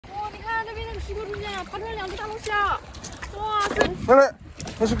石头中间爬出来2只大龙虾，哇塞！来，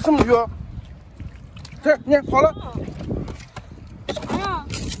那是个什么鱼啊？这，你看好了。啥呀？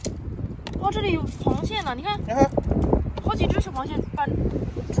哇，这里有螃蟹呢，你看，好几只小螃蟹窜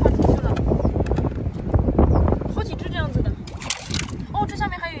出去了，好几只这样子的。哦，这下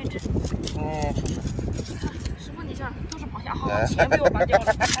面还有一只。石缝底下都是螃蟹，好，钱被我拔掉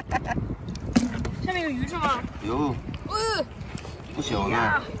了。下面有鱼是吗？有。不小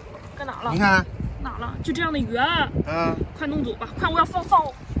呢。搁哪了？你看。哪了？就这样的鱼啊！快弄走吧，快！我要放。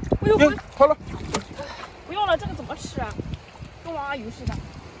哎呦，好了。不要了，这个怎么吃啊？跟娃娃鱼似的。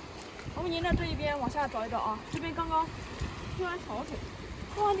我们沿着这一边往下找一找啊，这边刚刚突然潮水。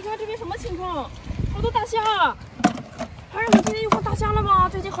哇，你看这边什么情况？好多大虾！还是我今天又放大虾了吗？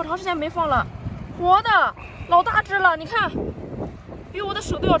最近好长时间没放了，活的，老大只了，你看，比我的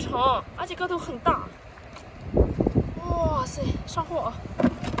手都要长，而且个头很大。哇塞，上货啊！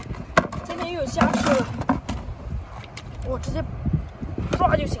今天又有虾吃了，我直接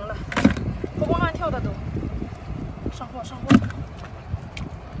抓就行了，活蹦乱跳的都。上货！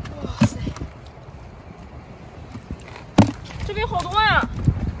哇塞，这边好多呀！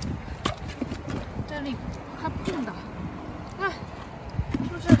这里还重的，看，是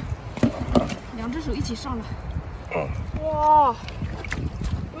不是2只手一起上了？哇，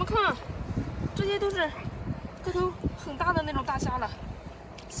你们看，这些都是个头很大的那种大虾了，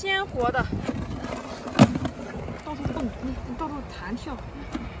鲜活的，到处蹦，你到处弹跳，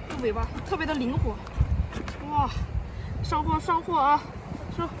这尾巴特别的灵活。哇，上货啊！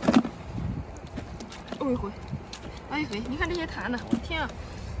收。一回，你看这些弹的，我的天啊！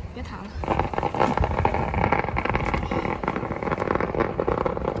别弹了。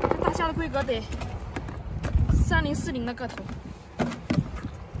这大虾的规格得30、40的个头，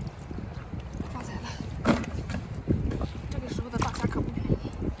发财了。这个时候的大虾可不便宜。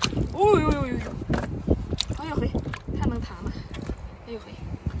哦呦！哎呦嘿，太能弹了！哎呦嘿。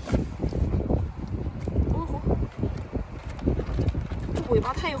尾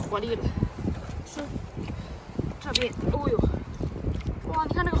巴太有活力了，是这边，哦呦，哇！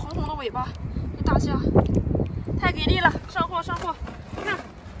你看这个红红的尾巴，这大虾太给力了！上货！你看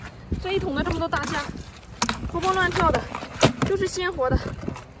这一桶的这么多大虾，活蹦乱跳的，都是鲜活的。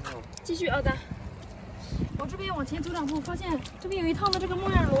继续2单。我这边往前走2步，发现这边有一趟的这个木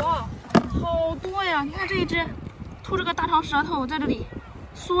眼螺，好多呀！你看这一只，吐着个大长舌头在这里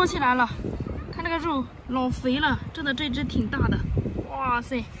缩起来了，看这个肉老肥了，真的这只挺大的。哇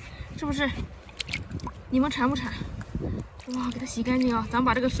塞，是不是？你们馋不馋？哇，给它洗干净啊！咱们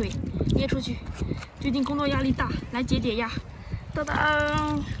把这个水捏出去。最近工作压力大，来解压。当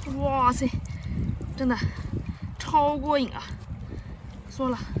当！哇塞，真的超过瘾啊！缩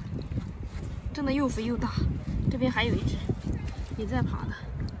了，真的又肥又大。这边还有一只，也在爬呢。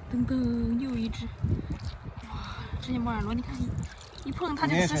噔噔，又一只。哇，这些木耳螺，你看一碰它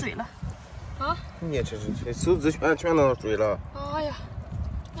就吃水了。啊！你也吃，手指全到水了。哎呀，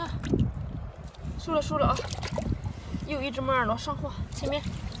看，收了啊！又一只木耳螺上货，前面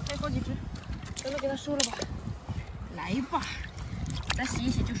还有好几只，咱们给它收了吧。来吧，咱洗一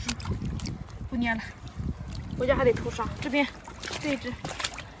洗就收，不捏了，回家还得除伤。这边这一只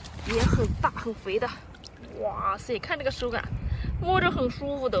也很大很肥的，哇塞，看这个手感，摸着很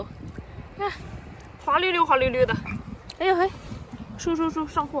舒服都，看滑溜溜的。哎呦嘿，收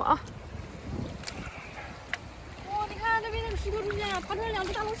上货啊！这边那个石头中间爬出来2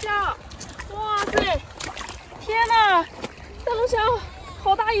只大龙虾，哇塞！天哪，大龙虾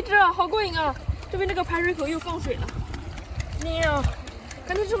好大一只啊，好过瘾啊！这边这个排水口又放水了，喵！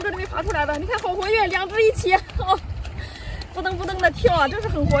赶紧从这里面爬出来吧！你看好活跃，2只一起，哦，扑腾的跳啊，真是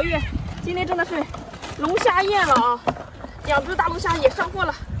很活跃。今天真的是龙虾宴了啊！2只大龙虾也上货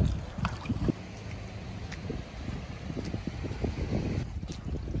了。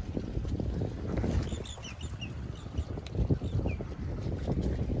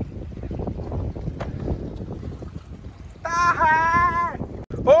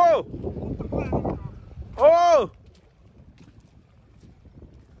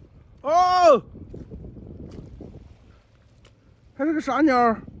还是个啥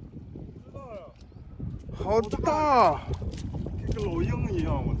鸟？不知道呀，好大，跟个老鹰一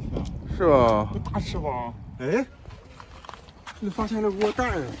样，我天！是吧？大翅膀，哎，这里发现了窝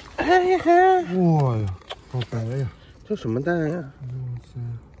蛋，嘿嘿，哇呀，好白呀！这什么蛋呀？哇塞，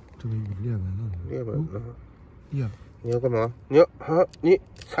这个有裂纹了，裂纹了。呀，你要干嘛？你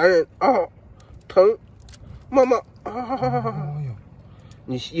残忍啊！疼，妈妈啊！哎呀，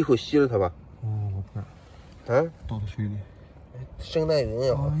你一口吸了它吧。哦，我不敢。啊？倒到水里。生蛋云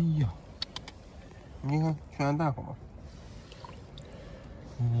呀！哎呀，你看全蛋好吗？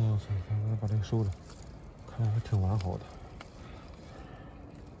哇塞，咱们把这个收了，看来还挺完好的。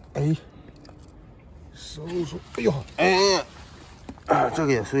哎，收，哎呦，哎，啊，这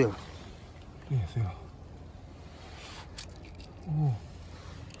个也碎了，这也碎了。哦，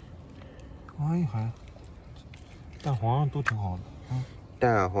哎，还蛋黄都挺好的。嗯，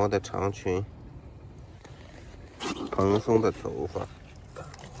淡黄的长裙，蓬松的头发。蛋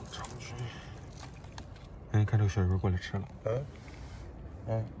黄长裙。哎，看这个小鱼过来吃了。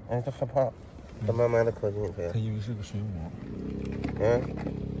哎，它害怕，它慢慢的靠近它。它以为是个水母。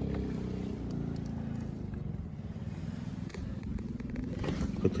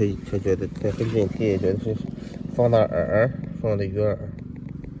它觉得它很警惕，觉得是放的饵，放的鱼饵。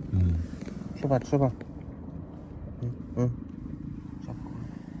吃吧。小宝，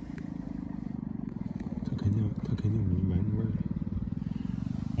它肯定闻味儿。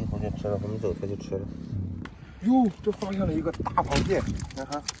一会儿就吃了，我们走它就吃了。哟，这发现了一个大螃蟹，看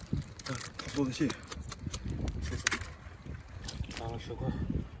看，它做的蟹，吃，拿了10块。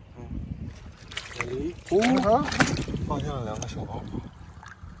发现了2个小宝宝。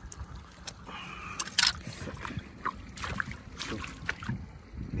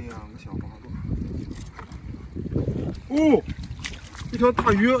2个小宝宝。哦，一条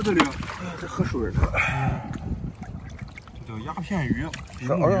大鱼这里。哎呀，这喝水呢。这叫鸦片鱼。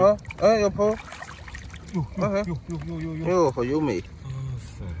哎，要碰。哟，好优美。哇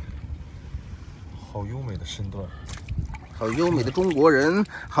塞，好优美的身段。好优美的中国人，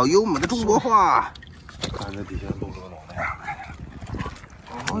好优美的中国话。看这底下露着个脑袋。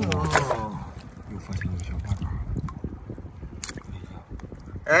又发现一个小巴掌。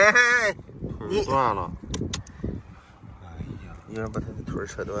哎，腿断了。哎呀，有人把他的腿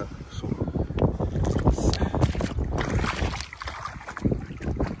扯断了。收了。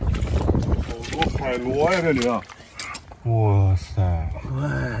好多海螺呀，这里。哇塞！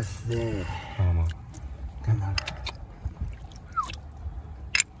看了吗？干嘛了？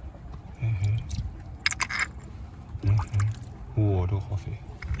哇，这个好肥！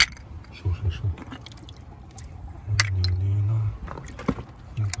收！你呢？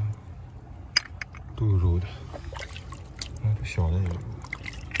你看，都有肉的。这小的也有。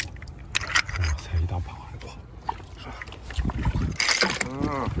哇塞，一大把，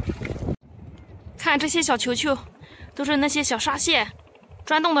看这些小球球，都是那些小沙蟹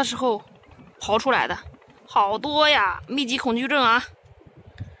钻洞的时候刨出来的，好多呀！密集恐惧症啊！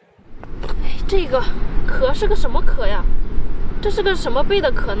哎，这个壳是个什么壳呀？这是个什么贝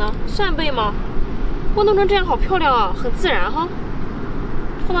的壳呢？扇贝吗？我弄成这样好漂亮啊，很自然哈。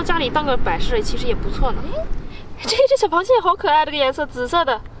放到家里当个摆饰，其实也不错呢。哎，这只小螃蟹好可爱，这个颜色紫色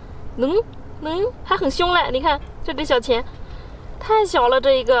的，还很凶嘞。你看这只小钳，太小了，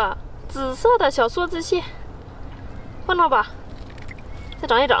这一个紫色的小梭子蟹，放那吧，再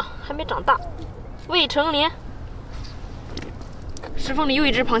长一长，还没长大，未成年。石缝里又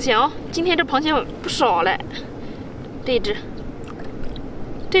一只螃蟹啊！今天这螃蟹不少嘞，这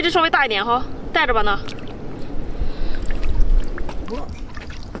只稍微大一点哈，带着吧呢。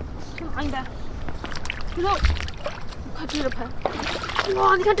去哪里呗？你看，看这只盆，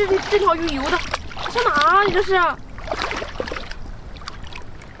哇！你看这条鱼游的，上哪啊？你这是？哎，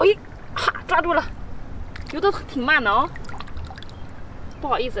哈，抓住了，游的挺慢的哦。不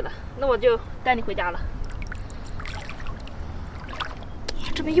好意思了，那我就带你回家了。哇，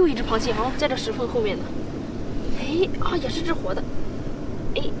这边又一只螃蟹哦，在这石缝后面呢。哎，啊，也是只活的。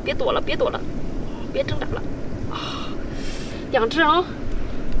哎，别躲了，别挣扎了。啊，2只啊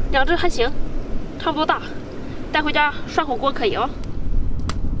，2只还行，差不多大，带回家涮火锅可以啊。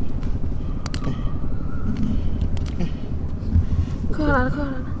快来了！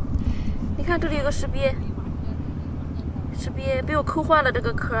你看这里有个石鳖被我抠坏了，这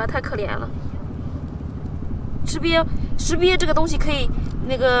个壳太可怜了。石鳖这个东西可以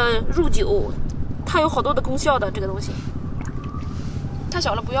那个入酒，它有好多的功效的，这个东西。太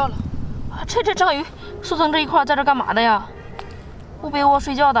小了，不要了。啊，这只章鱼缩成这一块，在这干嘛的呀？不背窝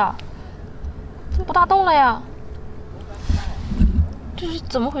睡觉的，怎么不大动了呀？这是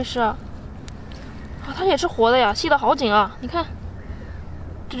怎么回事啊？啊，它也是活的呀，系得好紧啊！你看，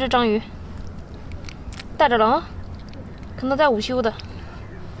这只章鱼带着了啊，可能在午休的。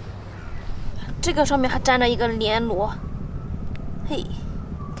这个上面还粘着一个莲螺，嘿，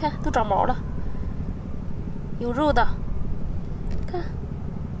看都长毛了，有肉的，看。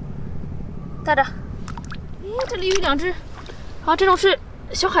带着，哎，这里有2只，啊，这种是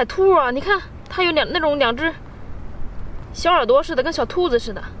小海兔啊！你看，它有2只小耳朵似的，跟小兔子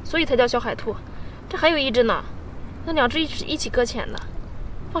似的，所以才叫小海兔。这还有一只呢，那2只一起搁浅的，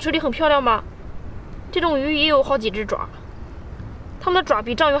放水里很漂亮吧？这种鱼也有好几只爪，它们的爪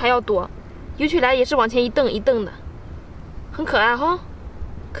比章鱼还要多，游起来也是往前一蹬一蹬的，很可爱哈。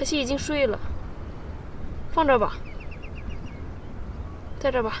可惜已经睡了，放这吧，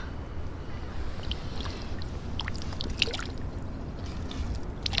在这吧。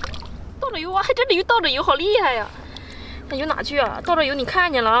倒着游啊，还真的游倒着游，好厉害呀！那游哪去啊？倒着游你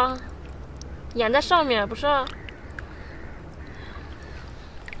看见了啊？眼在上面不是？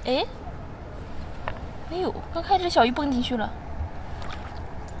哎，没有，刚开始小鱼蹦进去了，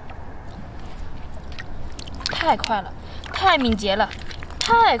太快了，太敏捷了，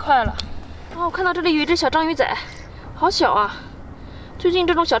太快了！哦，我看到这里有一只小章鱼仔，好小啊！最近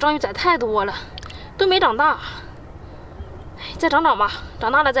这种小章鱼仔太多了，都没长大。哎，再长长吧，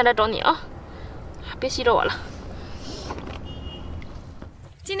长大了再来找你啊！别吸着我了。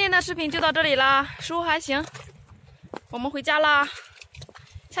今天的视频就到这里啦，食物还行，我们回家啦，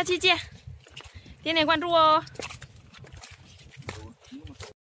下期见，点点关注哦。